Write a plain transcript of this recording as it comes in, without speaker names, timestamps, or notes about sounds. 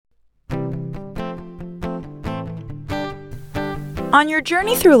On your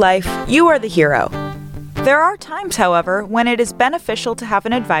journey through life, you are the hero. There are times, however, when it is beneficial to have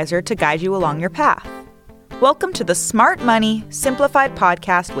an advisor to guide you along your path. Welcome to the Smart Money Simplified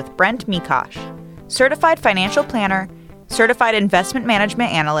podcast with Brent Mikosh, certified financial planner, certified investment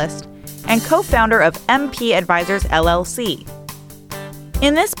management analyst, and co-founder of MP Advisors LLC.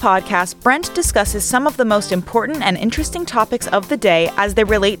 In this podcast, Brent discusses some of the most important and interesting topics of the day as they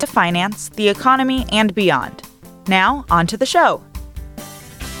relate to finance, the economy, and beyond. Now, on to the show.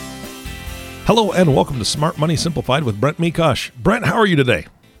 Hello and welcome to Smart Money Simplified with Brent Mikosh. Brent, how are you today?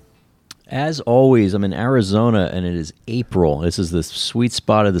 As always, I'm in Arizona and it is April. This is the sweet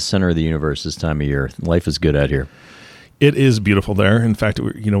spot of the center of the universe this time of year. Life is good out here. It is beautiful there. In fact,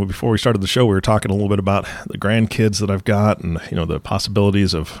 before we started the show, we were talking a little bit about the grandkids that I've got and, the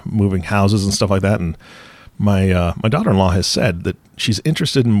possibilities of moving houses and stuff like that. And my daughter-in-law has said that she's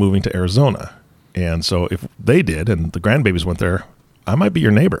interested in moving to Arizona. And so if they did and the grandbabies went there, I might be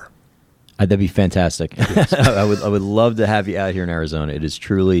your neighbor. That'd be fantastic. Yes. I would love to have you out here in Arizona. It is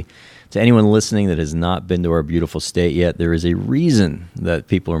truly, to anyone listening that has not been to our beautiful state yet, there is a reason that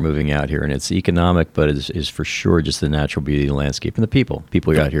people are moving out here, and it's economic, but it is for sure just the natural beauty of the landscape and the people.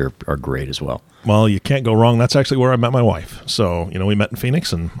 People out here are great as well. Well, you can't go wrong. That's actually where I met my wife. So, we met in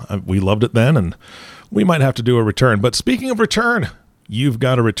Phoenix, and we loved it then, and we might have to do a return. But speaking of return, you've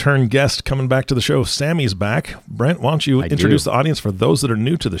got a return guest coming back to the show. Sami's back. Brent, why don't you introduce the audience for those that are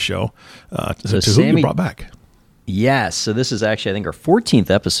new to the show, to who you brought back? Yes. So this is actually, I think, our 14th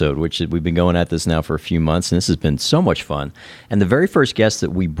episode, which we've been going at this now for a few months, and this has been so much fun. And the very first guest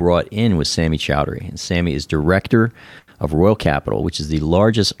that we brought in was Sami Chowdhury. And Sami is director of Royal Capital, which is the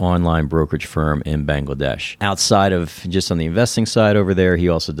largest online brokerage firm in Bangladesh. Outside of just on the investing side over there, he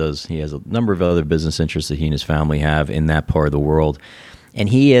has a number of other business interests that he and his family have in that part of the world. And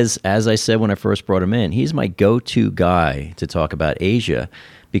he is, as I said when I first brought him in, he's my go-to guy to talk about Asia,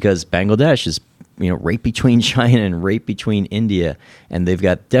 because Bangladesh is right between China and right between India, and they've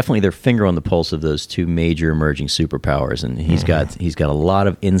got definitely their finger on the pulse of those two major emerging superpowers, and he's got a lot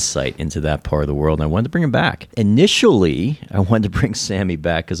of insight into that part of the world, and I wanted to bring him back. Initially, I wanted to bring Sami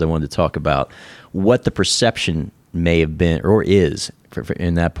back because I wanted to talk about what the perception may have been or is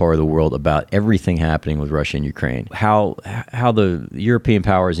in that part of the world about everything happening with Russia and Ukraine. How the European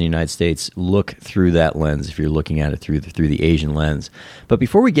powers in the United States look through that lens, if you're looking at it through the Asian lens. But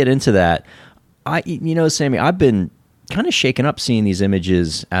before we get into that, Sami, I've been kind of shaken up seeing these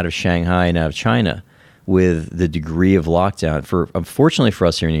images out of Shanghai and out of China with the degree of lockdown. Unfortunately for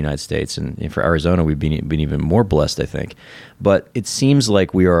us here in the United States and for Arizona, we've been even more blessed, I think. But it seems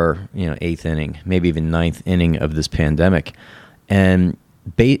like we are, eighth inning, maybe even ninth inning of this pandemic. And,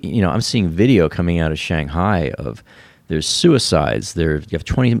 I'm seeing video coming out of Shanghai of there's suicides. You have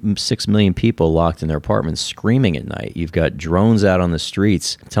 26 million people locked in their apartments screaming at night. You've got drones out on the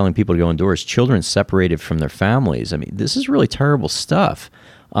streets telling people to go indoors. Children separated from their families. I mean, this is really terrible stuff.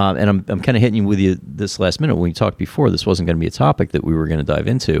 And I'm kind of hitting you with you this last minute. When we talked before, this wasn't going to be a topic that we were going to dive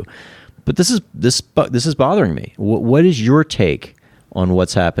into. But this is bothering me. What is your take on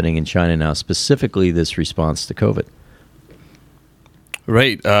what's happening in China now, specifically this response to COVID?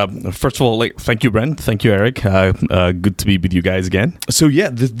 Right. First of all, thank you, Brent. Thank you, Eric. Good to be with you guys again. So yeah,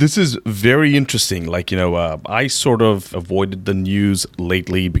 this is very interesting. I sort of avoided the news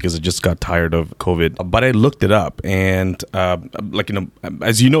lately because I just got tired of COVID. But I looked it up, and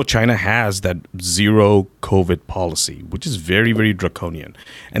as you know, China has that zero COVID policy, which is very, very draconian,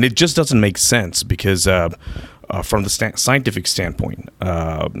 and it just doesn't make sense because from the scientific standpoint.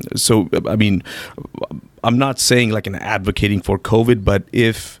 I'm not saying an advocating for COVID, but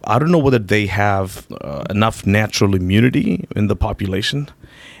I don't know whether they have enough natural immunity in the population.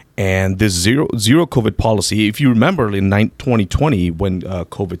 And this zero COVID policy, if you remember in 2020 when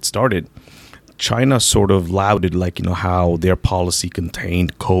COVID started, China sort of lauded how their policy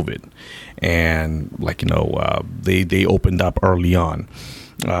contained COVID, and they opened up early on.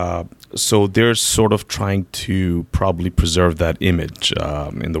 So they're sort of trying to probably preserve that image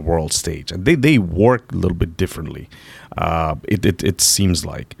in the world stage, and they work a little bit differently. It seems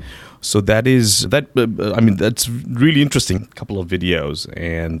like. So that's really interesting. A couple of videos,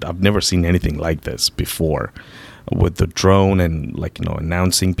 and I've never seen anything like this before, with the drone and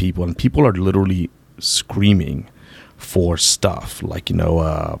announcing people, and people are literally screaming for stuff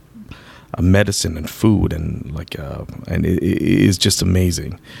a medicine and food, and and it is just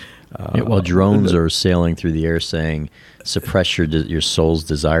amazing. While drones are sailing through the air saying, "Suppress your soul's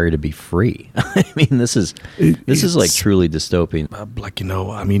desire to be free." I mean, this is like truly dystopian.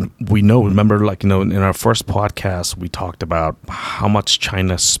 Remember, in our first podcast, we talked about how much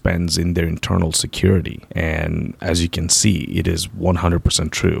China spends in their internal security. And as you can see, it is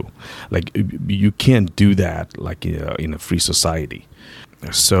 100% true. Like, you can't do that in a free society.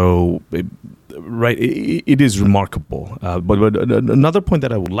 So, it is remarkable. But another point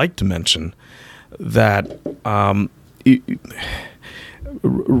that I would like to mention, that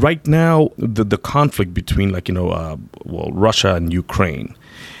right now the conflict between Russia and Ukraine,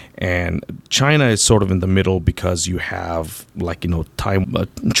 and China is sort of in the middle because you have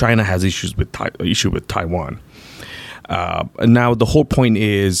China has issue with Taiwan. And now the whole point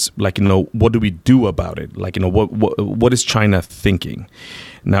is what do we do about it? What is China thinking?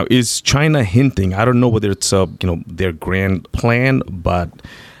 Now, is China hinting? I don't know whether it's their grand plan, but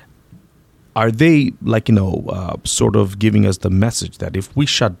are they sort of giving us the message that if we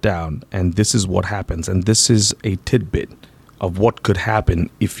shut down, and this is what happens, and this is a tidbit of what could happen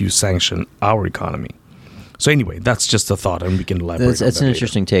if you sanction our economy? So anyway, that's just a thought, and we can elaborate. That's an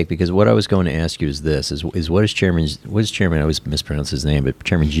interesting take, because what I was going to ask you is this: is what is Chairman? I always mispronounce his name, but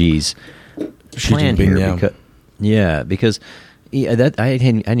Chairman Xi's plan here? Because that I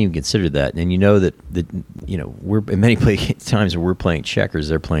hadn't even considered that, and we're in many times where we're playing checkers,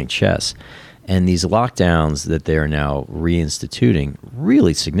 they're playing chess, and these lockdowns that they are now reinstituting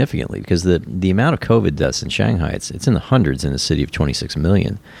really significantly, because the amount of COVID deaths in Shanghai, it's in the hundreds in a city of 26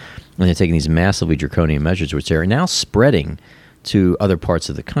 million. And they're taking these massively draconian measures, which are now spreading to other parts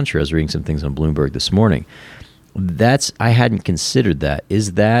of the country. I was reading some things on Bloomberg this morning. I hadn't considered that.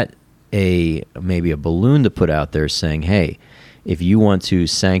 Is that maybe a balloon to put out there saying, hey, if you want to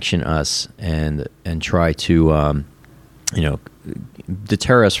sanction us and try to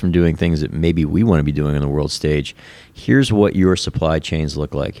deter us from doing things that maybe we want to be doing on the world stage, here's what your supply chains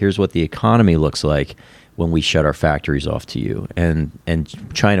look like. Here's what the economy looks like when we shut our factories off to you. And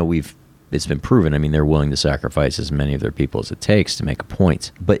China, it's been proven. I mean, they're willing to sacrifice as many of their people as it takes to make a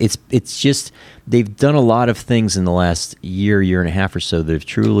point. But it's just, they've done a lot of things in the last year and a half or so that have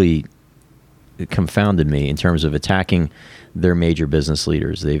truly confounded me in terms of attacking their major business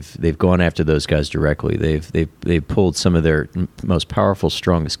leaders. They've gone after those guys directly. They've pulled some of their most powerful,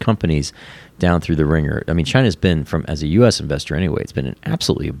 strongest companies down through the ringer. I mean, China's been, as a U.S. investor anyway, it's been an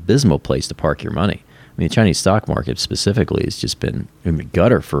absolutely abysmal place to park your money. I mean, the Chinese stock market specifically has just been in the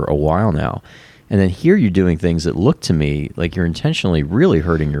gutter for a while now. And then here you're doing things that look to me like you're intentionally really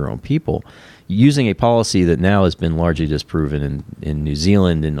hurting your own people, using a policy that now has been largely disproven in New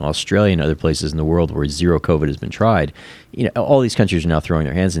Zealand and Australia and other places in the world where zero COVID has been tried. All these countries are now throwing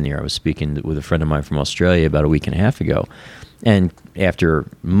their hands in the air. I was speaking with a friend of mine from Australia about a week and a half ago. And after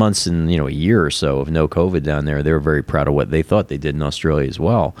months and a year or so of no COVID down there, they were very proud of what they thought they did in Australia as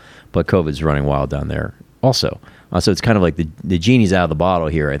well. But COVID's running wild down there also. So it's kind of like the genie's out of the bottle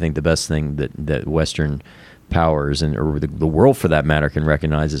here. I think the best thing that Western powers or the world for that matter can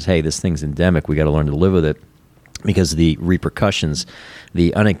recognize is, hey, this thing's endemic. We got to learn to live with it, because the repercussions,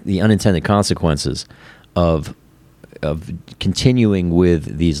 the unintended consequences of continuing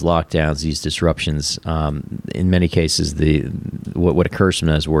with these lockdowns, these disruptions, in many cases, what occurs from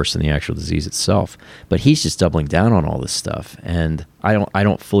that is worse than the actual disease itself. But he's just doubling down on all this stuff, and I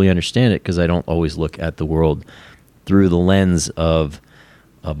don't fully understand it, because I don't always look at the world through the lens of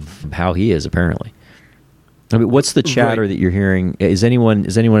how he is, apparently. I mean, what's the chatter that you're hearing? Is anyone in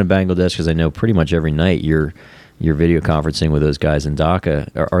Bangladesh? Because I know pretty much every night you're video conferencing with those guys in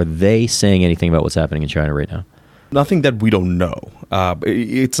Dhaka. Are they saying anything about what's happening in China right now? Nothing that we don't know.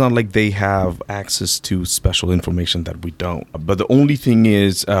 It's not like they have access to special information that we don't. But the only thing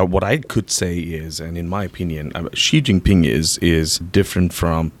is, what I could say is, and in my opinion, Xi Jinping is different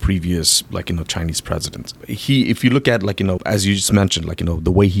from previous, Chinese presidents. If you look at, as you just mentioned,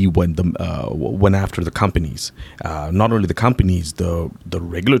 the way he went after the companies, not only the companies, the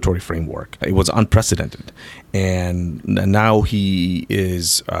regulatory framework, it was unprecedented. And now he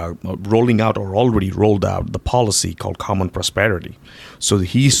is rolling out, or already rolled out, the policy called common prosperity. So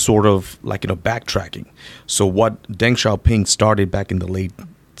he's sort of backtracking. So what Deng Xiaoping started back in the late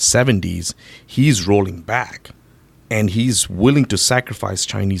 70s, he's rolling back, and he's willing to sacrifice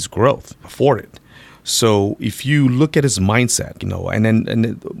Chinese growth for it. So if you look at his mindset,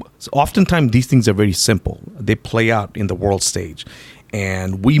 and oftentimes these things are very simple. They play out in the world stage,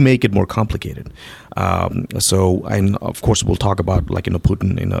 and we make it more complicated. And of course we'll talk about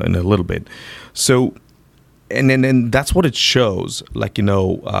Putin in a little bit. So, and that's what it shows.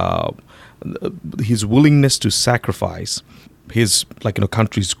 His willingness to sacrifice his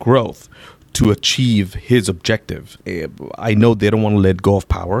country's growth to achieve his objective. I know they don't want to let go of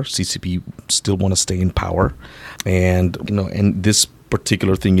power. CCP still want to stay in power, and and this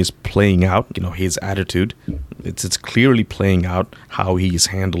particular thing is playing out. His attitude, it's clearly playing out how he's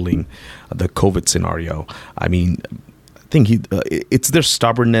handling the COVID scenario. I mean, I think it's their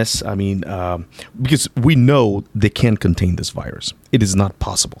stubbornness. I mean, because we know they can't contain this virus. It is not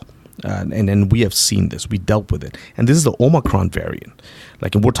possible. And we have seen this. We dealt with it. And this is the Omicron variant.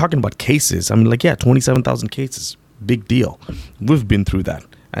 Like, and we're talking about cases. I mean, 27,000 cases. Big deal. We've been through that.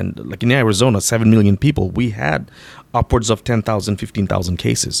 And like in Arizona, 7 million people, we had upwards of 10,000, 15,000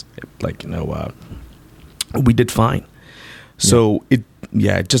 cases. We did fine. So it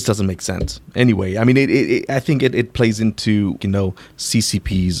just doesn't make sense. Anyway, I mean, I think it plays into,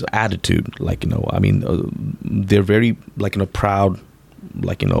 CCP's attitude. They're very, proud,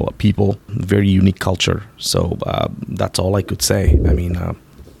 people, very unique culture. So that's all I could say. I mean,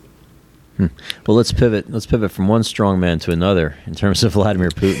 well, let's pivot. Let's pivot from one strong man to another in terms of Vladimir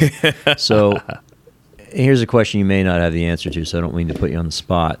Putin. So here's a question you may not have the answer to, so I don't mean to put you on the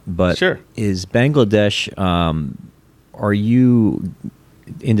spot. But sure. Is Bangladesh, are you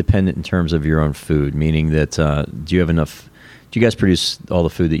independent in terms of your own food? Meaning that do you have enough? Do you guys produce all the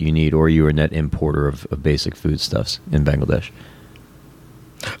food that you need, or are you a net importer of basic foodstuffs in Bangladesh?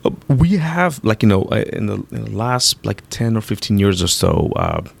 We have, in the last 10 or 15 years or so,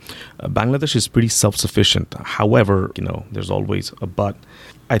 Bangladesh is pretty self-sufficient. However, there's always a but.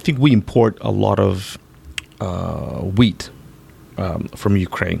 I think we import a lot of wheat from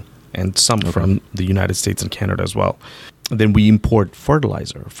Ukraine and some from the United States and Canada as well. And then we import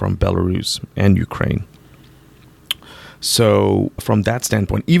fertilizer from Belarus and Ukraine. So from that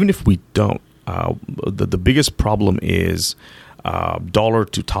standpoint, even if we don't, the biggest problem is dollar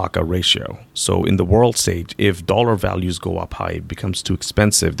to taka ratio. So in the world stage, if dollar values go up high, it becomes too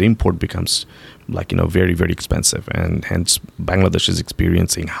expensive. The import becomes very, very expensive, and hence Bangladesh is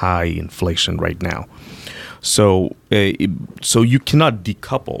experiencing high inflation right now. So you cannot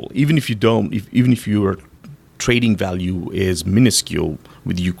decouple, even if your trading value is minuscule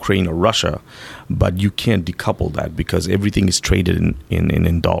with Ukraine or Russia, but you can't decouple that because everything is traded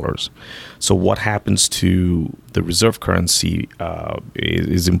in dollars. So what happens to the reserve currency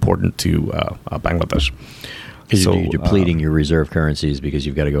is important to Bangladesh. Because you're depleting your reserve currencies because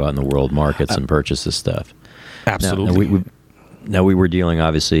you've got to go out in the world markets and purchase this stuff. Absolutely. Now we were dealing,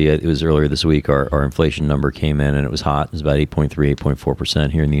 obviously, it was earlier this week, our inflation number came in and it was hot. It was about 8.3,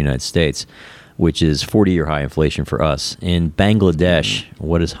 8.4% here in the United States, which is 40-year high inflation for us. In Bangladesh,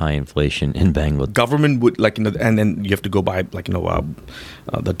 what is high inflation in Bangladesh? Government would and then you have to go by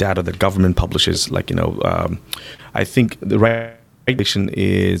the data that government publishes. I think the regulation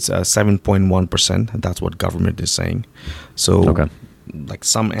is 7.1%. That's what government is saying. So,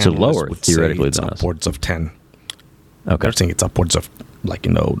 some analysts lower, would say it's than upwards of 10. Okay, they're saying it's upwards of 10,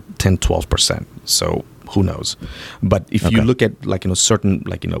 12%. So who knows? But if you look at certain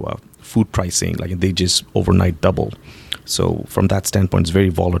food pricing, they just overnight double. So from that standpoint, it's very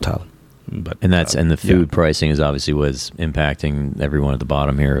volatile. But and the food pricing is obviously was impacting everyone at the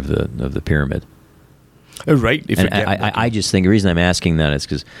bottom here of the pyramid. Right. I just think the reason I'm asking that is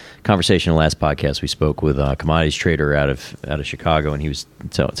because conversation in the last podcast we spoke with a commodities trader out of Chicago, and he was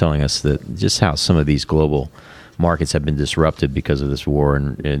telling us that just how some of these global markets have been disrupted because of this war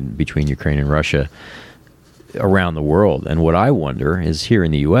in between Ukraine and Russia around the world. And what I wonder is here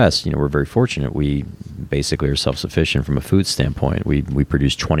in the U.S., we're very fortunate. We basically are self-sufficient from a food standpoint. We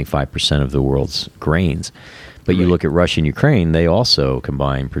produce 25% of the world's grains. But you look at Russia and Ukraine, they also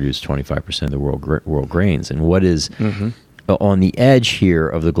combined produce 25% of the world grains. And what is on the edge here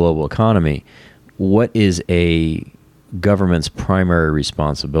of the global economy, what is a government's primary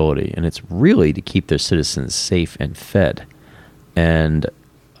responsibility? And it's really to keep their citizens safe and fed. And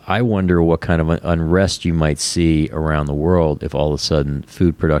I wonder what kind of unrest you might see around the world if all of a sudden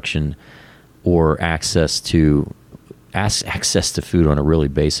food production or access to food on a really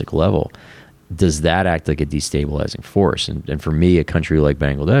basic level, does that act like a destabilizing force? And for me, a country like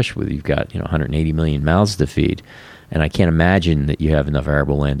Bangladesh, where you've got 180 million mouths to feed, and I can't imagine that you have enough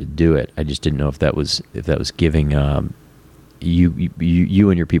arable land to do it. I just didn't know if that was giving you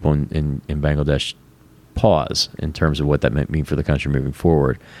and your people in Bangladesh pause in terms of what that might mean for the country moving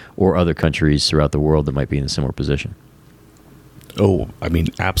forward, or other countries throughout the world that might be in a similar position. Oh, I mean,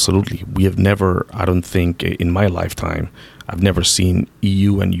 absolutely. We have never, I don't think in my lifetime, I've never seen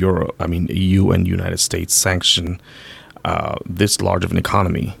EU and United States sanction this large of an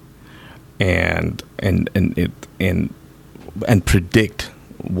economy and predict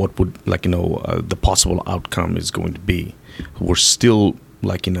what would the possible outcome is going to be. we're still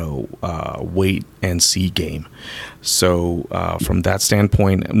wait and see game. So from that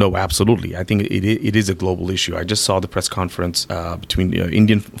standpoint, no, absolutely. I think it is a global issue. I just saw the press conference between the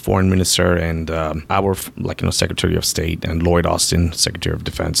Indian Foreign Minister and our Secretary of State and Lloyd Austin, Secretary of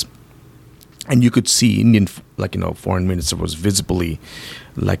Defense. And you could see Indian Foreign Minister was visibly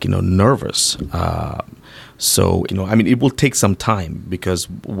nervous. So, it will take some time, because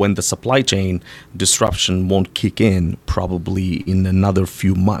when the supply chain disruption won't kick in probably in another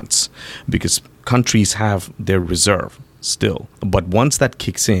few months, because countries have their reserve still. But once that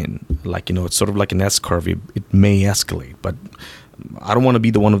kicks in, it's sort of like an S curve, it may escalate. But I don't want to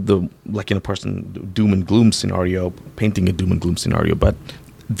be the one of the, person doom and gloom scenario, painting a doom and gloom scenario, but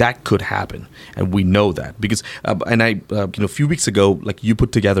that could happen, and we know that because a few weeks ago, you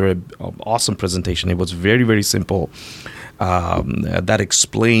put together an awesome presentation. It was very, very simple. That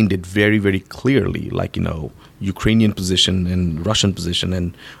explained it very, very clearly. Ukrainian position and Russian position,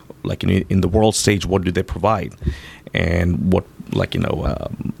 and in the world stage, what do they provide, and what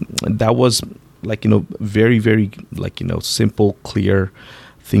that was very, very simple, clear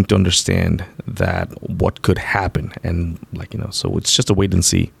thing to understand, that what could happen, and so it's just a wait and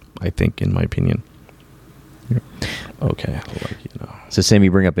see, I think, in my opinion. Okay. So Sam,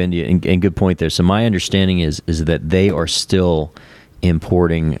 you bring up India, and good point there. So my understanding is that they are still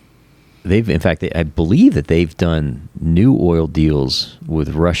importing. I believe that they've done new oil deals with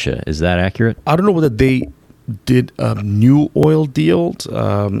Russia. Is that accurate? I don't know whether they did new oil deals.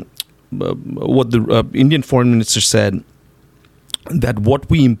 What the Indian Foreign Minister said, that what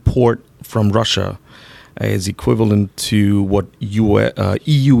we import from Russia is equivalent to what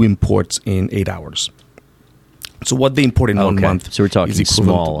EU imports in 8 hours. So what they import in 1 month. So we're talking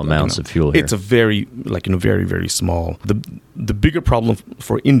small amounts of fuel here. It's a very, very, very small. The bigger problem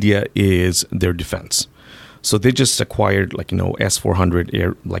for India is their defense. So they just acquired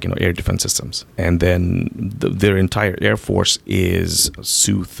S-400 air defense systems, and then their entire air force is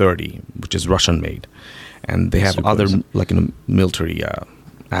Su-30, which is Russian made. And they have other military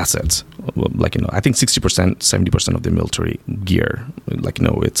assets. I think 60%, 70% of the military gear,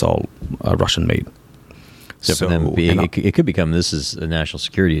 it's all Russian made. So for them, it could become, this is a national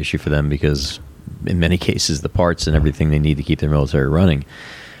security issue for them, because in many cases the parts and everything they need to keep their military running,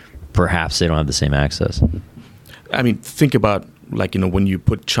 perhaps they don't have the same access. Think about when you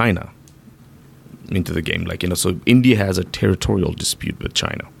put China into the game, so India has a territorial dispute with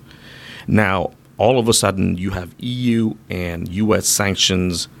China. Now, all of a sudden, you have EU and US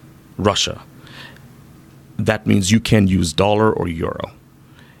sanctions Russia. That means you can use dollar or euro.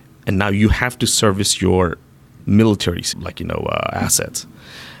 And now you have to service your military, assets.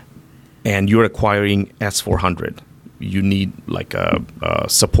 And you're acquiring S-400. You need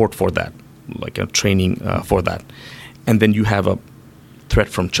support for that, a training for that. And then you have a threat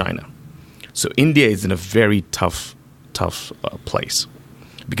from China. So India is in a very tough place,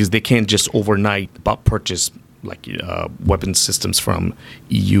 because they can't just overnight purchase weapons systems from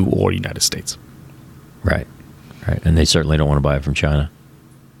EU or United States. Right. And they certainly don't want to buy it from China.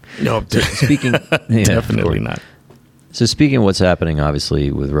 No, definitely not. So speaking of what's happening,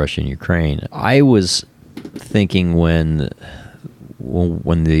 obviously, with Russia and Ukraine, I was thinking when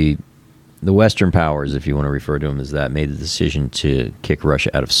the Western powers, if you want to refer to them as that, made the decision to kick Russia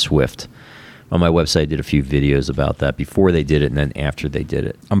out of SWIFT. On my website, I did a few videos about that before they did it and then after they did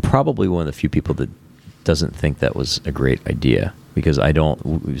it. I'm probably one of the few people that doesn't think that was a great idea, because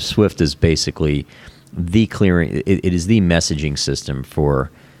SWIFT is basically the clearing, it is the messaging system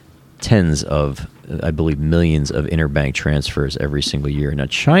for tens of, I believe, millions of interbank transfers every single year. Now,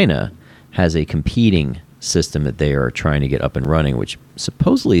 China has a competing system that they are trying to get up and running, which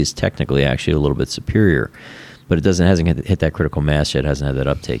supposedly is technically actually a little bit superior, but it hasn't hit that critical mass yet, hasn't had that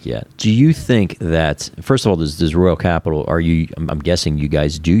uptake yet. Do you think that, first of all, does Royal Capital, I'm guessing you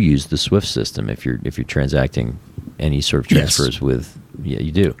guys do use the SWIFT system if you're transacting any sort of transfers with, yeah,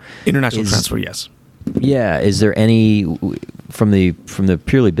 you do. International transfer, yes. Yeah. Is there any, from the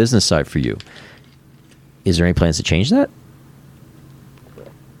purely business side for you, is there any plans to change that?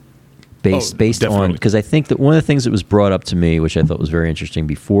 Based on, because I think that one of the things that was brought up to me, which I thought was very interesting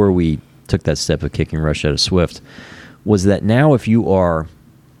before we took that step of kicking Russia out of SWIFT, was that now if you are,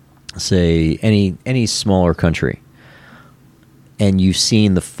 say, any smaller country, and you've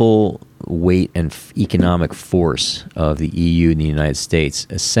seen the full weight and economic force of the EU and the United States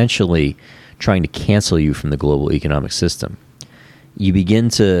essentially trying to cancel you from the global economic system, you begin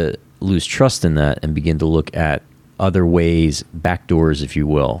to lose trust in that and begin to look at other ways, backdoors, if you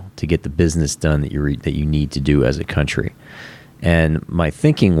will, to get the business done that you need to do as a country. And my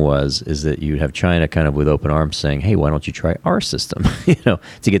thinking is that you'd have China kind of with open arms saying, hey, why don't you try our system, to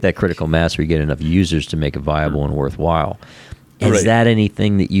get that critical mass where you get enough users to make it viable and worthwhile. Is that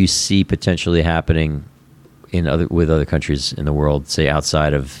anything that you see potentially happening with other countries in the world, say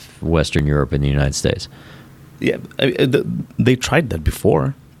outside of Western Europe and the United States? Yeah, they tried that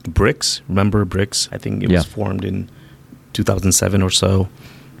before. BRICS, remember BRICS? I think it was formed in 2007 or so.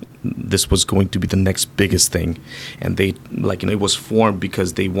 This was going to be the next biggest thing, and they it was formed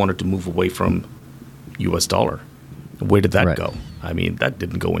because they wanted to move away from U.S. dollar. Where did that go? I mean, that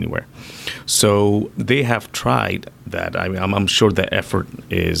didn't go anywhere. So they have tried that. I mean, I'm sure the effort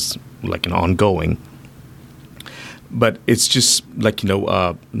is ongoing, but it's just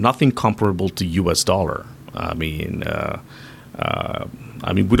nothing comparable to U.S. dollar. I mean,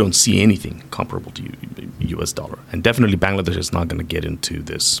 we don't see anything comparable to U.S. dollar, and definitely Bangladesh is not going to get into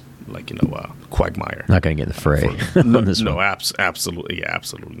this quagmire. Not going to get in the fray. Absolutely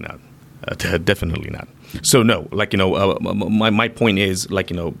not. Definitely not. So no, my point is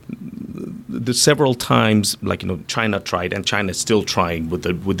the several times China tried, and China is still trying with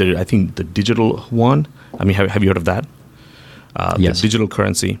the I think the digital yuan. I mean, have you heard of that? Yes. The digital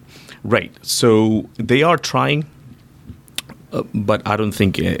currency, right? So they are trying. But I don't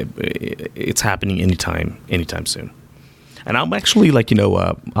think it's happening anytime soon. And I'm actually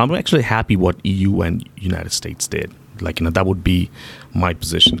I'm actually happy what EU and United States did. That would be my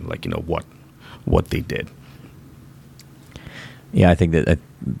position. What they did. Yeah, I think that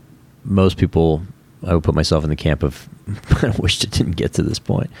most people, I would put myself in the camp of I wished it didn't get to this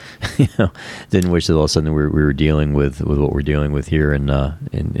point. Didn't wish that all of a sudden we were dealing with what we're dealing with here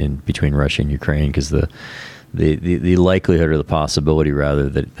in between Russia and Ukraine, because the likelihood or the possibility rather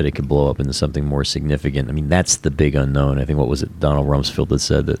that it could blow up into something more significant. I mean, that's the big unknown. I think, what was it, Donald Rumsfeld that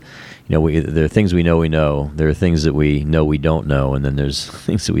said that, there are things we know, there are things that we know we don't know, and then there's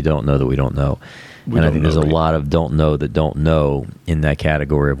things that we don't know that we don't know. And I think there's a lot of don't know that don't know in that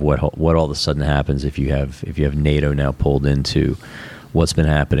category of what all of a sudden happens if you have NATO now pulled into what's been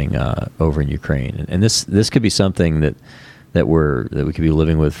happening over in Ukraine. And this could be something that we could be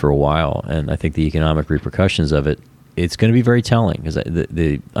living with for a while. And I think the economic repercussions of it's going to be very telling. Because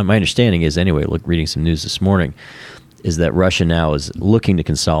my understanding is, anyway, reading some news this morning, is that Russia now is looking to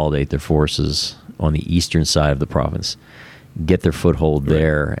consolidate their forces on the eastern side of the province, get their foothold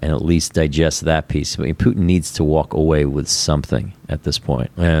there, and at least digest that piece. I mean, Putin needs to walk away with something at this point.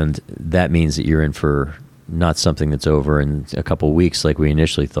 And that means that you're in for not something that's over in a couple of weeks like we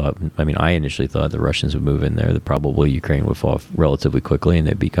initially thought. I mean, I initially thought the Russians would move in there, that probably Ukraine would fall off relatively quickly and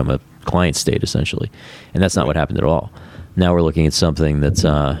they'd become a client state, essentially. And that's not what happened at all. Now we're looking at something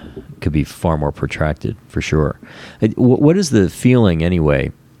that could be far more protracted, for sure. What is the feeling,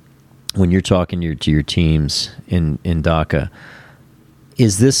 anyway, when you're talking to your teams in Dhaka?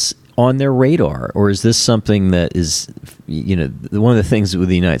 Is this on their radar, or is this something that is, one of the things with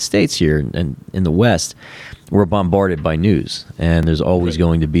the United States here and in the West, we're bombarded by news, and there's always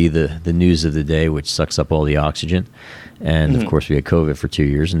going to be the news of the day, which sucks up all the oxygen. And of course, we had COVID for 2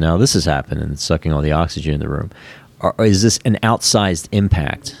 years, and now this has happened, and it's sucking all the oxygen in the room. Is this an outsized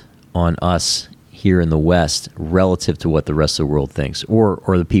impact on us here in the West relative to what the rest of the world thinks, or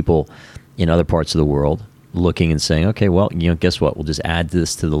the people in other parts of the world looking and saying, okay, well, guess what? We'll just add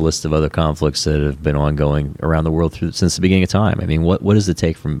this to the list of other conflicts that have been ongoing around the world since the beginning of time. I mean, what does it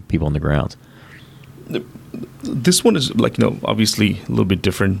take from people on the ground? This one is obviously a little bit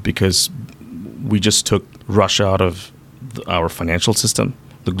different because we just took Russia out of our financial system,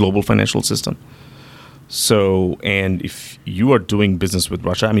 the global financial system. So, and if you are doing business with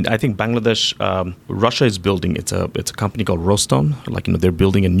Russia, I mean, I think Bangladesh, Russia is building, it's a company called Roston, they're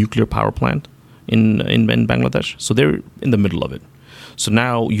building a nuclear power plant in Bangladesh. So they're in the middle of it. So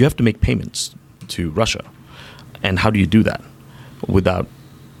now you have to make payments to Russia. And how do you do that without,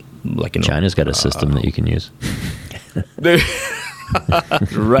 China's got a system that you can use.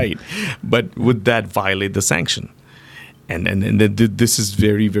 Right. But would that violate the sanction? And this is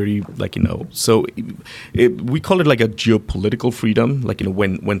very, very so we call it like a geopolitical freedom,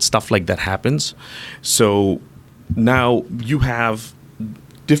 when stuff like that happens. So now you have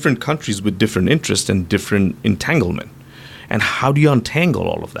different countries with different interests and different entanglement. And how do you untangle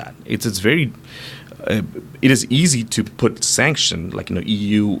all of that? It is easy to put sanction,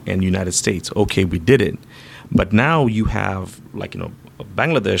 EU and United States. Okay, we did it. But now you have,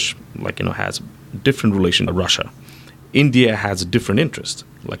 Bangladesh, has different relation to Russia. India has a different interest,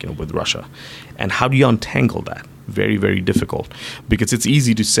 with Russia. And how do you untangle that? Very, very difficult. Because it's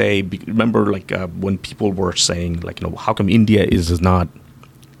easy to say, remember, when people were saying, how come India is not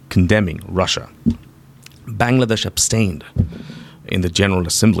condemning Russia? Bangladesh abstained. in the General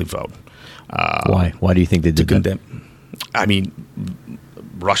Assembly vote. Why? Why do you think they did to condemn? I mean,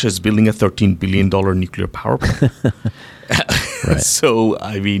 Russia is building a $13 billion nuclear power plant. Right. So,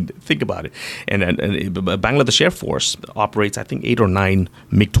 I mean, think about it. And Bangladesh Air Force operates, I think, 8 or 9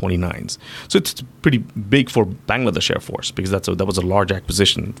 MiG-29s. So it's pretty big for Bangladesh Air Force because that was a large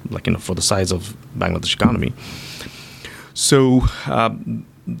acquisition, for the size of Bangladesh economy. So,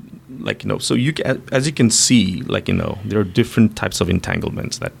 so as you can see, there are different types of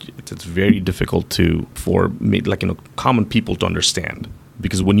entanglements that it's very difficult for common people to understand.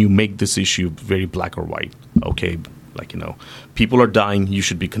 Because when you make this issue very black or white, okay, people are dying, you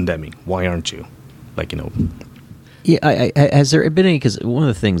should be condemning. Why aren't you? Yeah, has there been any, because one of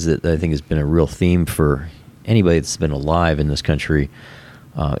the things that I think has been a real theme for anybody that's been alive in this country,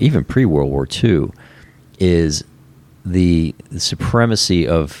 even pre-World War II, is the supremacy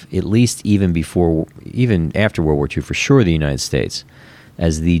of, at least even after World War II, for sure, the United States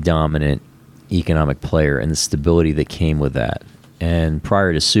as the dominant economic player and the stability that came with that. And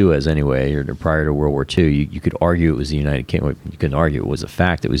prior to Suez, anyway, or prior to World War II, you could argue it was the United Kingdom. You couldn't argue it was a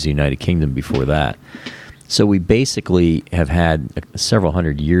fact. It was the United Kingdom before that. So we basically have had several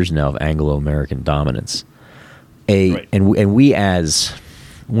hundred years now of Anglo-American dominance. Right. And we, as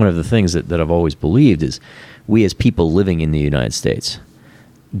one of the things that I've always believed is, we as people living in the United States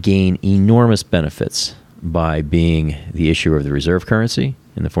gain enormous benefits by being the issuer of the reserve currency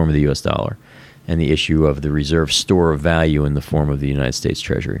in the form of the U.S. dollar, and the issue of the reserve store of value in the form of the United States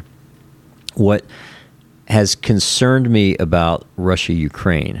Treasury. What has concerned me about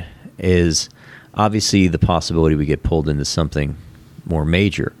Russia-Ukraine is obviously the possibility we get pulled into something more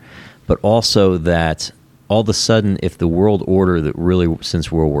major, but also that all of a sudden, if the world order that really,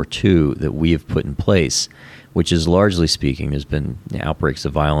 since World War II, that we have put in place, which is largely speaking, there's been outbreaks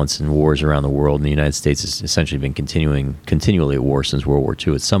of violence and wars around the world, and the United States has essentially been continually at war since World War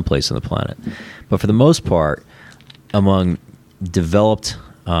II at some place on the planet. But for the most part, among developed,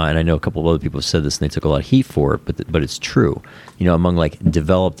 and I know a couple of other people have said this and they took a lot of heat for it, but it's true. Among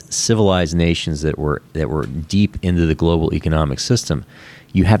developed, civilized nations that were deep into the global economic system,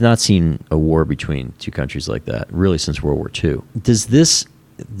 you have not seen a war between two countries like that really since World War II. Does this,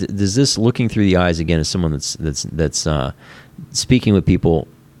 looking through the eyes again as someone that's speaking with people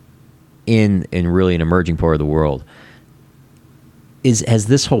in really an emerging part of the world, has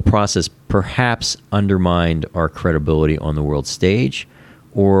this whole process perhaps undermined our credibility on the world stage,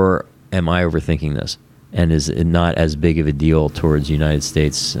 or am I overthinking this? And is it not as big of a deal towards United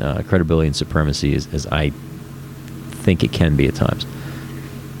States credibility and supremacy as I think it can be at times?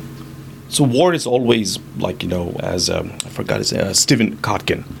 So war is always, as I forgot his Stephen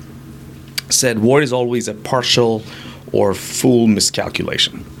Kotkin said, war is always a partial or full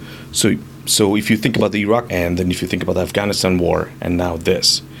miscalculation. So if you think about the Iraq, and then if you think about the Afghanistan war, and now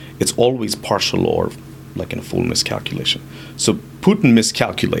this, it's always partial or a full miscalculation. So Putin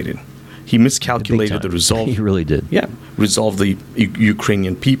miscalculated. He miscalculated the result. He really did. Yeah, resolve the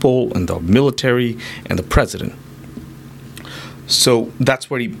Ukrainian people and the military and the president. So that's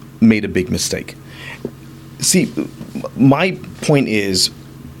where he made a big mistake. See, my point is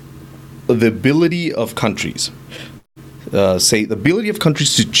the ability of countries, the ability of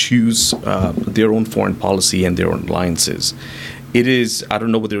countries to choose their own foreign policy and their own alliances. It is, I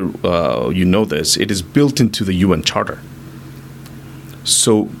don't know whether you know this, it is built into the UN Charter.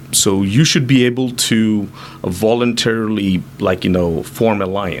 So you should be able to voluntarily, form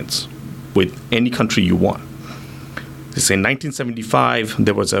alliance with any country you want. In 1975,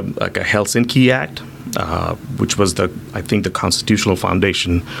 there was a Helsinki Act, which was the constitutional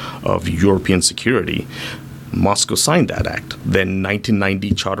foundation of European security. Moscow signed that act. Then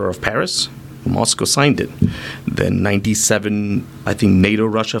 1990 Charter of Paris, Moscow signed it. Then 97,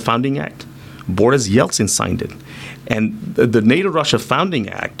 NATO-Russia Founding Act, Boris Yeltsin signed it. And the NATO-Russia Founding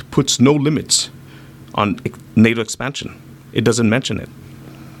Act puts no limits on NATO expansion. It doesn't mention it.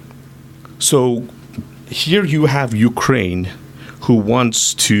 So here you have Ukraine, who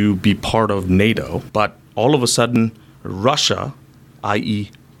wants to be part of NATO, but all of a sudden Russia, i.e.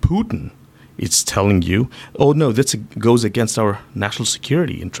 Putin, is telling you, oh no, this goes against our national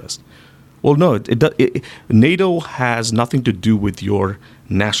security interest. Well, no, NATO has nothing to do with your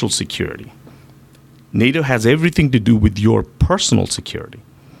national security. NATO has everything to do with your personal security.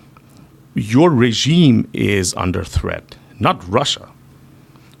 Your regime is under threat, not Russia.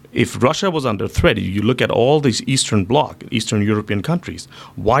 If Russia was under threat, you look at all these Eastern Bloc, Eastern European countries,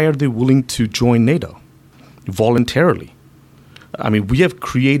 why are they willing to join NATO voluntarily? I mean, we have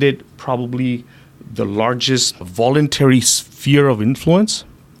created probably the largest voluntary sphere of influence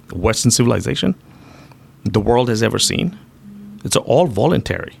Western civilization the world has ever seen. It's all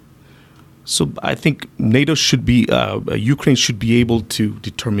voluntary. So I think NATO should be, Ukraine should be able to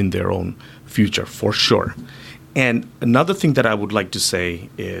determine their own future for sure. And another thing that I would like to say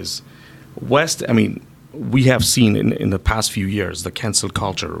is West, I mean, we have seen in the past few years the cancel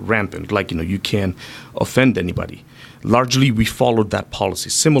culture rampant, like, you can't offend anybody. Largely, we followed that policy,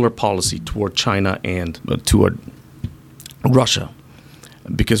 similar policy toward China and toward Russia.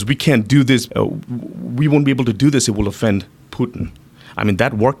 Because we can't do this, we won't be able to do this, it will offend Putin. I mean,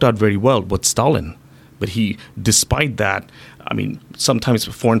 that worked out very well with Stalin. But despite that, I mean, sometimes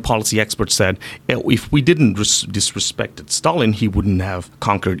foreign policy experts said, if we didn't disrespect Stalin, he wouldn't have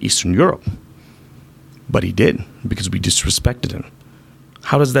conquered Eastern Europe. But he did, because we disrespected him.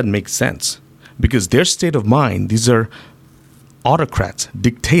 How does that make sense? Because their state of mind, these are autocrats,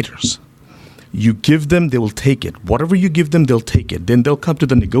 dictators. You give them, they will take it. Whatever you give them, they'll take it. Then they'll come to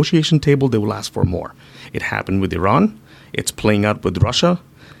the negotiation table, they will ask for more. It happened with Iran. It's playing out with Russia.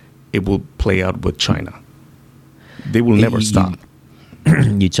 It will play out with China. They will never stop.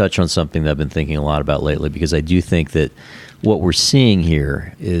 You touch on something that I've been thinking a lot about lately, because I do think that what we're seeing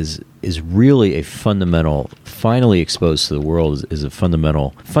here is really a fundamental, finally exposed to the world, is a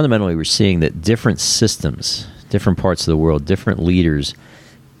fundamentally we're seeing that different systems, different parts of the world, different leaders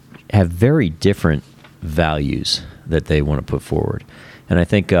have very different values that they want to put forward. And I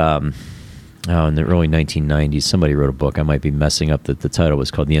think in the early 1990s, somebody wrote a book, I might be messing up the title, was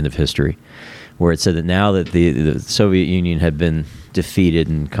called The End of History, where it said that now that the Soviet Union had been defeated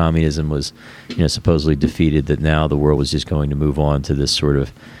and communism was supposedly defeated, that now the world was just going to move on to this sort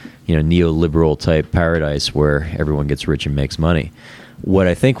of neoliberal type paradise where everyone gets rich and makes money. What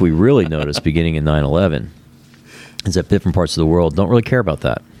I think we really noticed beginning in 9/11 is that different parts of the world don't really care about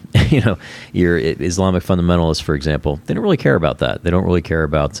that. Your Islamic fundamentalists, for example, they don't really care about that. They don't really care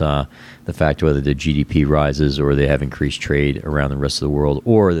about the fact whether the GDP rises or they have increased trade around the rest of the world,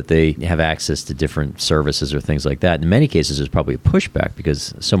 or that they have access to different services or things like that. In many cases, there's probably a pushback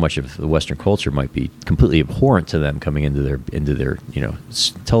because so much of the Western culture might be completely abhorrent to them coming into their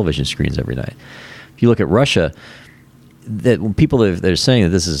television screens every night. If you look at Russia, that when people that are saying that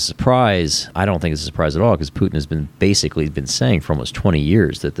this is a surprise, I don't think it's a surprise at all, because Putin has been saying for almost 20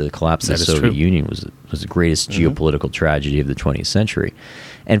 years that the collapse of the Soviet Union was the greatest geopolitical tragedy of the 20th century.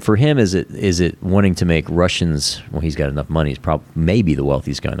 And for him, is it wanting to make Russians, well, he's got enough money, he's probably maybe the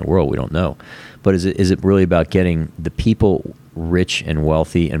wealthiest guy in the world, we don't know. But is it really about getting the people rich and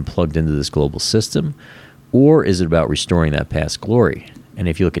wealthy and plugged into this global system? Or is it about restoring that past glory? And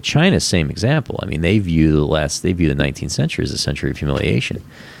if you look at China, same example. I mean, they view the 19th century as a century of humiliation,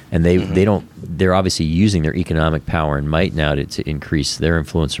 and they're obviously using their economic power and might now to increase their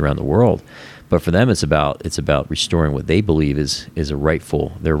influence around the world. But for them, it's about restoring what they believe is their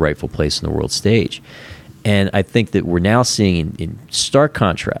rightful place in the world stage. And I think that we're now seeing in stark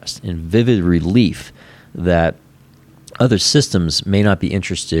contrast, in vivid relief, that other systems may not be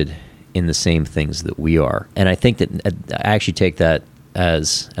interested in the same things that we are. And I think that I actually take that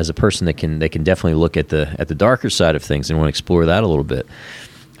as a person that can definitely look at the darker side of things and want to explore that a little bit.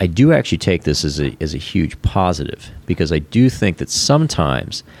 I do actually take this as a huge positive, because I do think that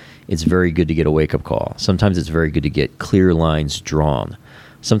sometimes it's very good to get a wake-up call. Sometimes it's very good to get clear lines drawn.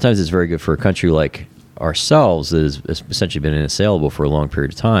 Sometimes it's very good for a country like ourselves that has essentially been unassailable for a long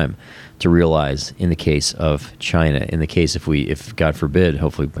period of time to realize, in the case of China, in the case if God forbid,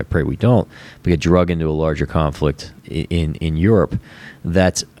 hopefully I pray we don't, we get drug into a larger conflict in Europe,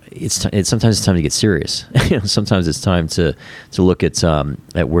 that sometimes it's time to get serious. Sometimes it's time to look at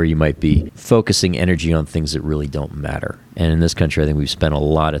where you might be focusing energy on things that really don't matter. And in this country, I think we've spent a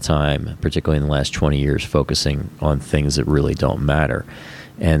lot of time, particularly in the last 20 years, focusing on things that really don't matter.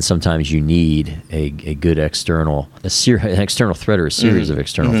 And sometimes you need an external threat or a series of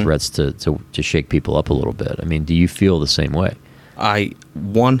external threats to shake people up a little bit. I mean, do you feel the same way? I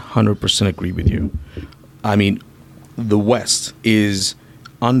 100% agree with you. I mean, the West is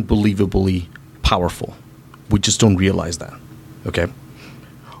unbelievably powerful. We just don't realize that, okay?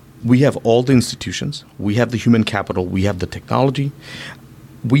 We have all the institutions. We have the human capital. We have the technology.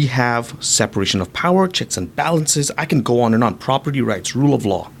 We have separation of power, checks and balances. I can go on and on. Property rights, rule of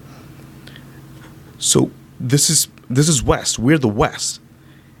law. So this is West. We're the West.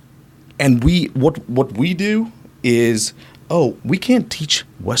 And what we do is, we can't teach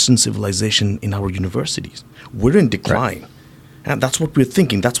Western civilization in our universities. We're in decline. Right. And that's what we're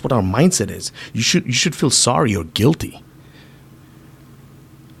thinking. That's what our mindset is. You should feel sorry or guilty.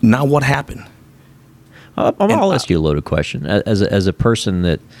 Now what happened? I'll ask you a loaded question. As a person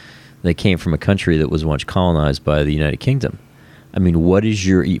that came from a country that was once colonized by the United Kingdom, I mean,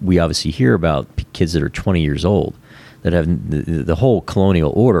 we obviously hear about kids that are 20 years old that have the whole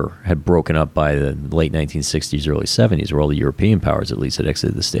colonial order had broken up by the late 1960s, early 70s, where all the European powers at least had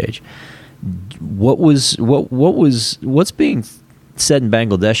exited the stage. What's being said in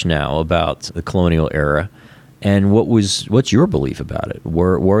Bangladesh now about the colonial era, and what's your belief about it?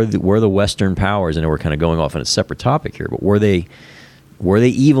 Were the Western powers, and we're kind of going off on a separate topic here, but were they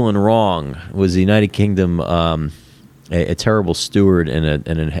evil and wrong? Was the United Kingdom a terrible steward and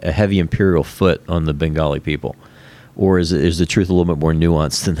a heavy imperial foot on the Bengali people, or is the truth a little bit more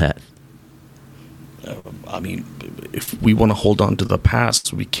nuanced than that? I mean, if we want to hold on to the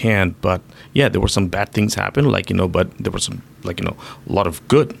past, we can. But yeah, there were some bad things happen, but there were some, a lot of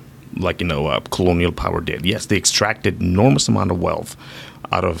good, colonial power did. Yes, they extracted enormous amount of wealth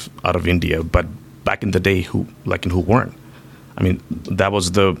out of India, but back in the day, who weren't? I mean, that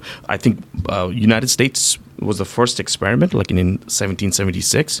was I think United States was the first experiment, in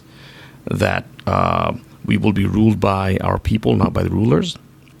 1776, that we will be ruled by our people, not by the rulers.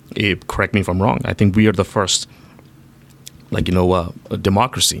 Correct me if I'm wrong. I think we are the first, a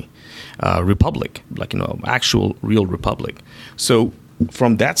democracy, republic, actual real republic. So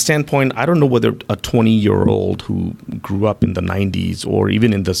from that standpoint, I don't know whether a 20-year-old who grew up in the 90s or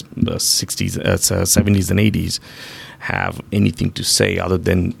even in the 60s, 70s and 80s have anything to say other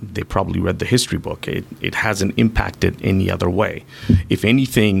than they probably read the history book. It hasn't impacted any other way. If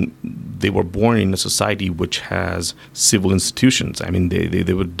anything, they were born in a society which has civil institutions. I mean,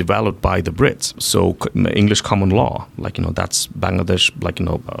 they were developed by the Brits. So English common law, that's Bangladesh,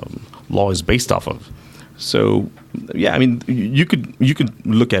 law is based off of. So, yeah, I mean, you could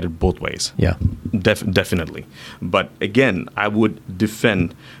look at it both ways. Yeah, definitely. But again, I would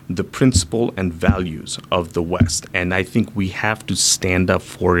defend the principle and values of the West, and I think we have to stand up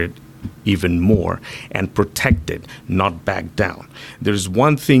for it even more and protect it, not back down. There's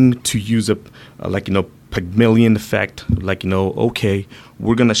one thing to use Pygmalion effect, okay,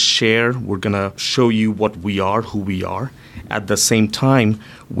 we're gonna share, we're gonna show you what we are, who we are. At the same time,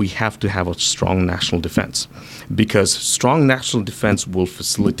 we have to have a strong national defense, because strong national defense will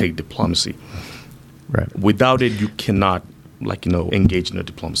facilitate diplomacy. Right. Without it, you cannot, engage in a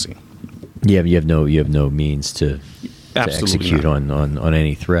diplomacy. Yeah, you have no means to execute on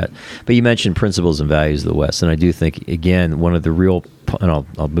any threat. But you mentioned principles and values of the West, and I do think, again, one of the real, and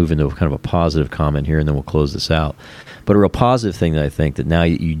I'll move into kind of a positive comment here, and then we'll close this out. But a real positive thing that I think that now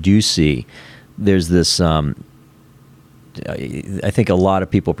you do see, there's this. I think a lot of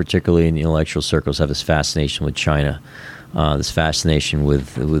people, particularly in the intellectual circles, have this fascination with China, this fascination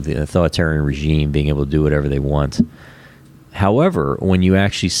with the authoritarian regime being able to do whatever they want. However, when you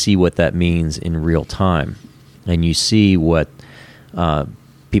actually see what that means in real time, and you see what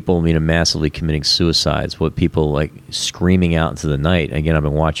people massively committing suicides, what people screaming out into the night. Again, I've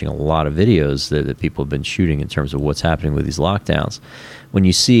been watching a lot of videos that people have been shooting in terms of what's happening with these lockdowns. When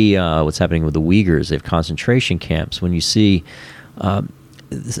you see what's happening with the Uyghurs, they have concentration camps. When you see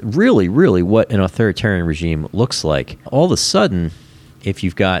really what an authoritarian regime looks like, all of a sudden, if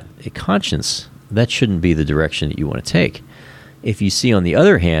you've got a conscience, that shouldn't be the direction that you want to take. If you see, on the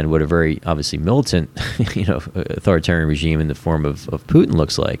other hand, what a very obviously militant, authoritarian regime in the form of Putin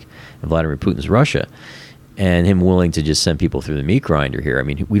looks like, and Vladimir Putin's Russia, and him willing to just send people through the meat grinder here. I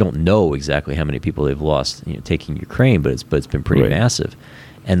mean, we don't know exactly how many people they've lost, taking Ukraine, but it's been pretty massive.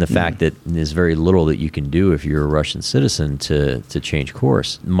 And the fact that there's very little that you can do if you're a Russian citizen to change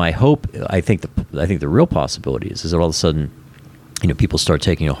course. My hope, I think the real possibility is that all of a sudden, people start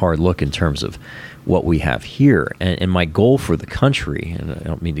taking a hard look in terms of what we have here. And my goal for the country, and I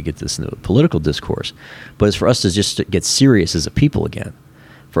don't mean to get this into a political discourse, but it's for us to just get serious as a people again,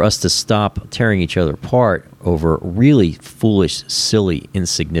 for us to stop tearing each other apart over really foolish, silly,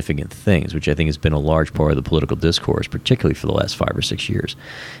 insignificant things, which I think has been a large part of the political discourse, particularly for the last 5 or 6 years,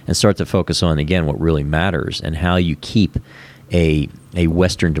 and start to focus on, again, what really matters and how you keep a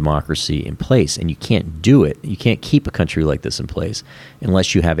Western democracy in place. And you can't do it. You can't keep a country like this in place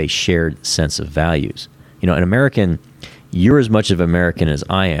unless you have a shared sense of values. An American, you're as much of an American as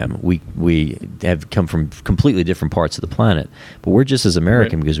I am. We have come from completely different parts of the planet, but we're just as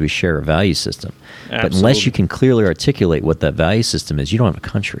American because we share a value system. Absolutely. But unless you can clearly articulate what that value system is, you don't have a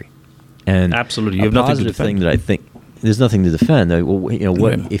country. And absolutely, you have nothing to defend. Thing that I think there's nothing to defend.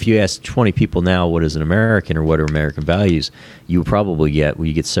 If you ask 20 people now what is an American or what are American values, you probably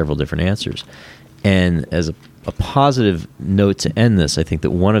get several different answers. And as a positive note to end this, I think that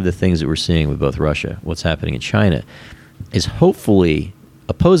one of the things that we're seeing with both Russia, what's happening in China, is hopefully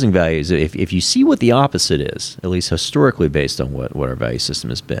opposing values, if you see what the opposite is, at least historically based on what our value system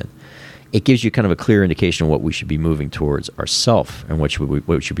has been, it gives you kind of a clear indication of what we should be moving towards ourself and what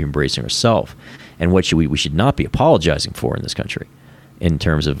we should be embracing ourself and what we should not be apologizing for in this country in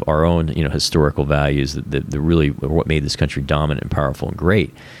terms of our own historical values that really are what made this country dominant and powerful and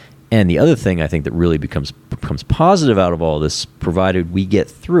great. And the other thing I think that really becomes positive out of all this, provided we get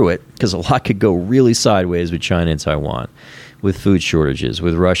through it, because a lot could go really sideways with China and Taiwan, with food shortages,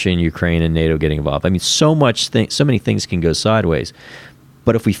 with Russia and Ukraine and NATO getting involved. I mean, so many things can go sideways.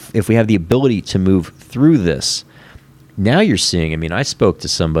 But if we have the ability to move through this, now you're seeing. I mean, I spoke to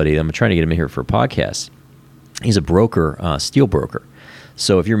somebody. I'm trying to get him in here for a podcast. He's a broker, steel broker.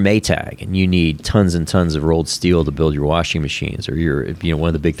 So if you're Maytag and you need tons and tons of rolled steel to build your washing machines, or you're one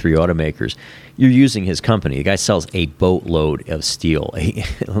of the big three automakers, you're using his company. The guy sells a boatload of steel,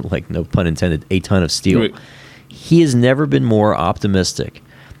 like no pun intended, a ton of steel. Right. He has never been more optimistic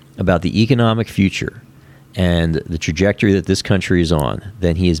about the economic future and the trajectory that this country is on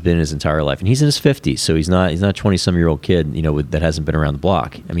than he has been in his entire life. And he's in his 50s, so he's not a 20-some-year-old kid, that hasn't been around the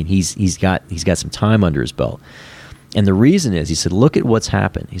block. I mean, he's got some time under his belt. And the reason is, he said, look at what's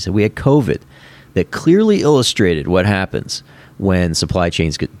happened. He said, we had COVID that clearly illustrated what happens when supply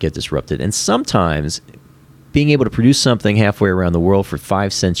chains get disrupted. And sometimes being able to produce something halfway around the world for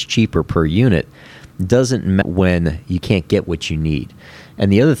 5 cents cheaper per unit doesn't matter when you can't get what you need.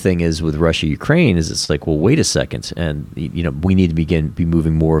 And the other thing is with Russia, Ukraine, is it's like, well, wait a second. And, we need to be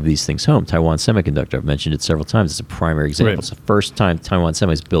moving more of these things home. Taiwan Semiconductor, I've mentioned it several times. It's a primary example. Right. It's the first time Taiwan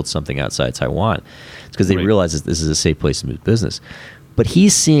Semi has built something outside Taiwan. It's because they realize that this is a safe place to do business. But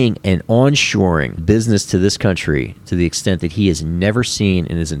he's seeing an onshoring business to this country to the extent that he has never seen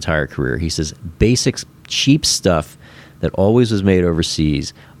in his entire career. He says basic, cheap stuff that always was made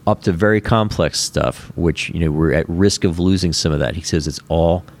overseas, up to very complex stuff, which we're at risk of losing some of that. He says it's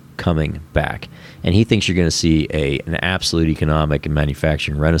all coming back, and he thinks you're going to see an absolute economic and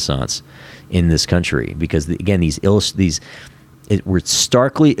manufacturing renaissance in this country because again, we're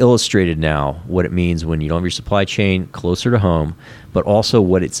starkly illustrated now what it means when you don't have your supply chain closer to home, but also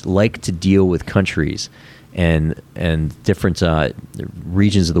what it's like to deal with countries and different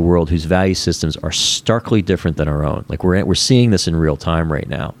regions of the world whose value systems are starkly different than our own. Like we're seeing this in real time right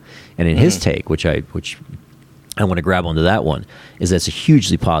now. And in his take, which I want to grab onto that one, is that's a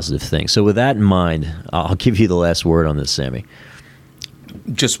hugely positive thing. So with that in mind, I'll give you the last word on this, Sami.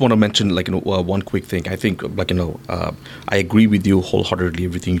 Just want to mention one quick thing. I think I agree with you wholeheartedly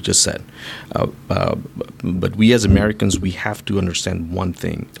everything you just said. But we as Americans, we have to understand one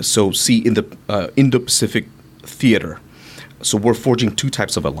thing. So see, in the Indo-Pacific theater, so we're forging two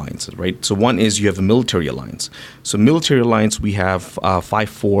types of alliances, right? So one is you have a military alliance. So military alliance, we have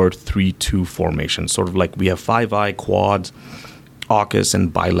 5-4-3-2 formation, sort of like we have Five Eye, Quad, AUKUS,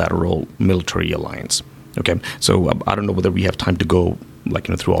 and bilateral military alliance. Okay, so I don't know whether we have time to go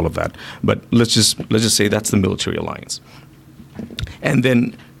through all of that, but let's just say that's the military alliance. And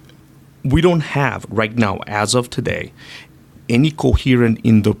then we don't have right now, as of today, any coherent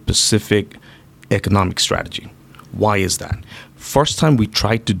Indo-Pacific economic strategy. Why is that? First time we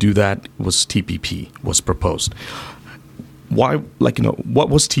tried to do that was TPP was proposed. Why? What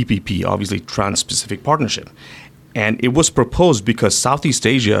was TPP? Obviously, Trans-Pacific Partnership, and it was proposed because Southeast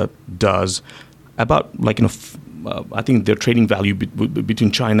Asia does about I think their trading value between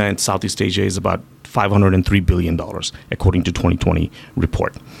China and Southeast Asia is about $503 billion, according to 2020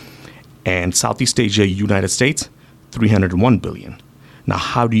 report. And Southeast Asia, United States, $301 billion. Now,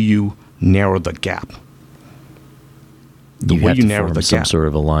 how do you narrow the gap? The way you narrow the gap, some sort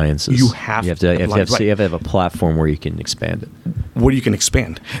of alliances. You have to have a platform where you can expand it. Where you can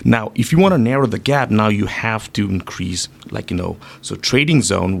expand. Now, if you want to narrow the gap, now you have to increase, so trading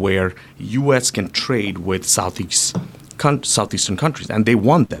zone where U.S. can trade with southeastern countries, and they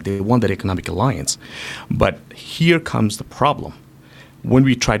want that. They want that economic alliance. But here comes the problem. When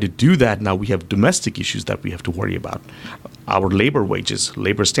we try to do that, now we have domestic issues that we have to worry about. Our labor wages,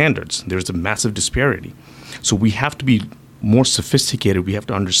 labor standards, there's a massive disparity. So we have to be more sophisticated. We have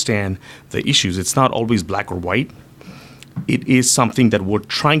to understand the issues. It's not always black or white. It is something that we're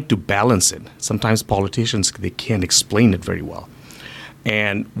trying to balance it. Sometimes politicians, they can't explain it very well.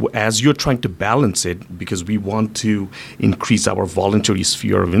 And as you're trying to balance it, because we want to increase our voluntary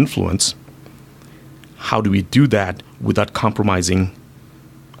sphere of influence, how do we do that without compromising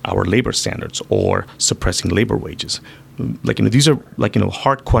our labor standards or suppressing labor wages? These are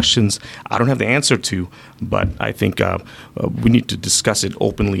hard questions I don't have the answer to, but I think we need to discuss it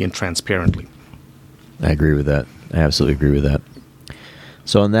openly and transparently. I agree with that. I absolutely agree with that.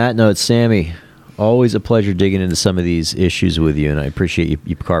 So on that note, Sami, Always a pleasure digging into some of these issues with you, and I appreciate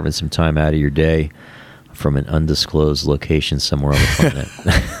you carving some time out of your day from an undisclosed location somewhere on the planet.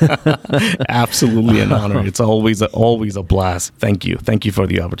 Absolutely an honor. It's always a blast. Thank you. Thank you for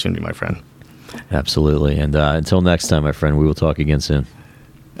the opportunity, my friend. Absolutely. And until next time, my friend, we will talk again soon.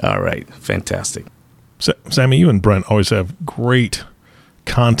 All right. Fantastic. Sami, you and Brent always have great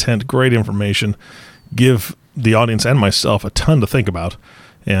content, great information, give the audience and myself a ton to think about.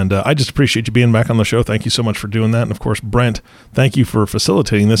 And I just appreciate you being back on the show. Thank you so much for doing that. And of course, Brent, thank you for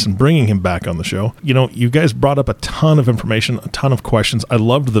facilitating this and bringing him back on the show. You know, you guys brought up a ton of information, a ton of questions. I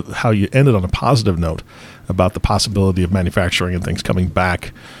loved how you ended on a positive note about the possibility of manufacturing and things coming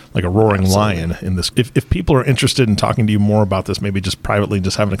back like a roaring lion in this. If people are interested in talking to you more about this, maybe just privately,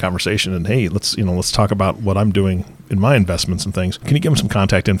 just having a conversation and, hey, let's talk about what I'm doing in my investments and things. Can you give them some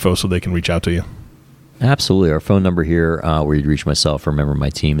contact info so they can reach out to you? Absolutely. Our phone number here, where you'd reach myself or a member of my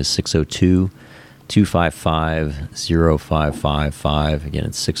team, is 602-255-0555. Again,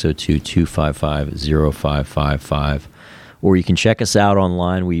 it's 602-255-0555. Or you can check us out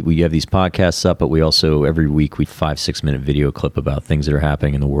online. We have these podcasts up, but we also, every week, we 5-6 minute video clip about things that are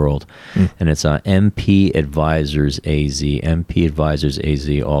happening in the world. And it's MP Advisors AZ,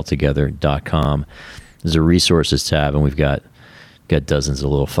 mpadvisorsaz There's a resources tab, and we've got dozens of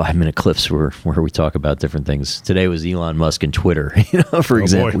little 5-minute clips where we talk about different things. Today was Elon Musk and Twitter, for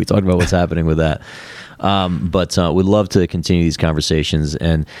example. We talked about what's happening with that. But we'd love to continue these conversations.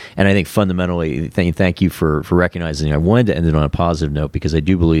 And I think fundamentally, thank you for recognizing. I wanted to end it on a positive note because I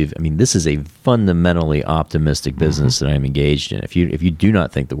do believe, this is a fundamentally optimistic business that I'm engaged in. If you do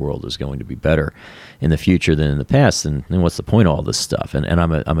not think the world is going to be better in the future than in the past, then what's the point of all this stuff? And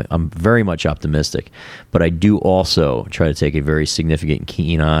I'm very much optimistic, but I do also try to take a very significant,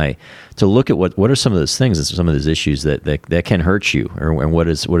 keen eye to look at what are some of those things and some of those issues that can hurt you, and what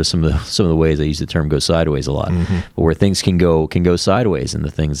are some of the ways. I use the term "go sideways" a lot, but where things can go sideways, and the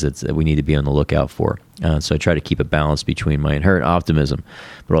things that we need to be on the lookout for. So I try to keep a balance between my inherent optimism,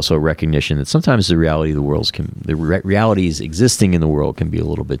 but also a recognition that sometimes the realities existing in the world can be a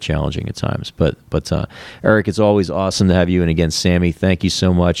little bit challenging at times. But Eric, it's always awesome to have you. And again, Sami, thank you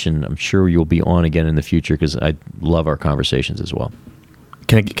so much. And I'm sure you'll be on again in the future because I love our conversations as well.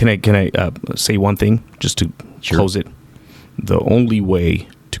 Can I say one thing just to close it? The only way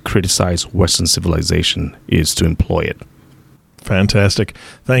to criticize Western civilization is to employ it. Fantastic.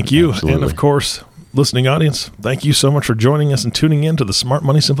 Thank you. Absolutely. And of course, listening audience, thank you so much for joining us and tuning in to the Smart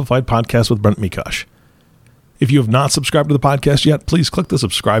Money Simplified podcast with Brent Mikosh. If you have not subscribed to the podcast yet, please click the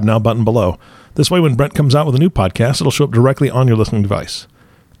subscribe now button below. This way, when Brent comes out with a new podcast, it'll show up directly on your listening device.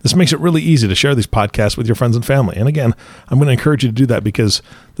 This makes it really easy to share these podcasts with your friends and family. And again, I'm going to encourage you to do that because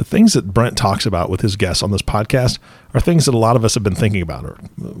the things that Brent talks about with his guests on this podcast are things that a lot of us have been thinking about or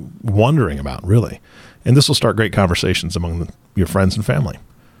wondering about, really. And this will start great conversations among your friends and family.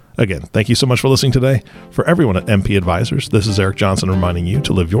 Again, thank you so much for listening today. For everyone at MP Advisors, this is Eric Johnson reminding you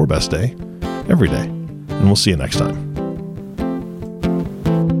to live your best day every day. And we'll see you next time.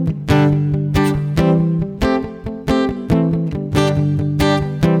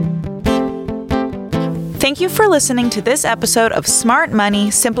 Thank you for listening to this episode of Smart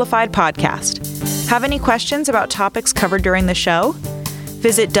Money Simplified Podcast. Have any questions about topics covered during the show?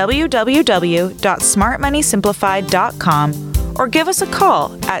 Visit www.smartmoneysimplified.com or give us a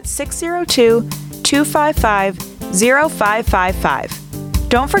call at 602-255-0555.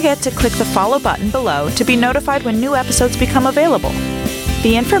 Don't forget to click the follow button below to be notified when new episodes become available.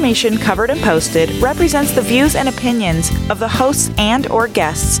 The information covered and posted represents the views and opinions of the hosts and/or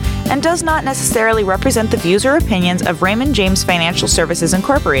guests and does not necessarily represent the views or opinions of Raymond James Financial Services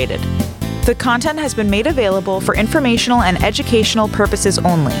Incorporated. The content has been made available for informational and educational purposes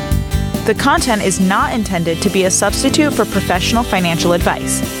only. The content is not intended to be a substitute for professional financial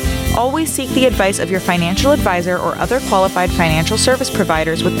advice. Always seek the advice of your financial advisor or other qualified financial service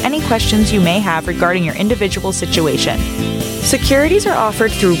providers with any questions you may have regarding your individual situation. Securities are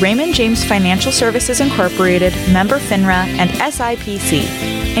offered through Raymond James Financial Services Incorporated, member FINRA, and SIPC.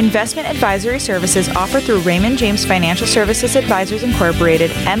 Investment advisory services offered through Raymond James Financial Services Advisors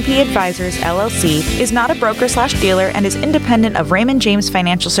Incorporated, MP Advisors, LLC, is not a broker/dealer and is independent of Raymond James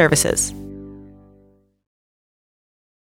Financial Services.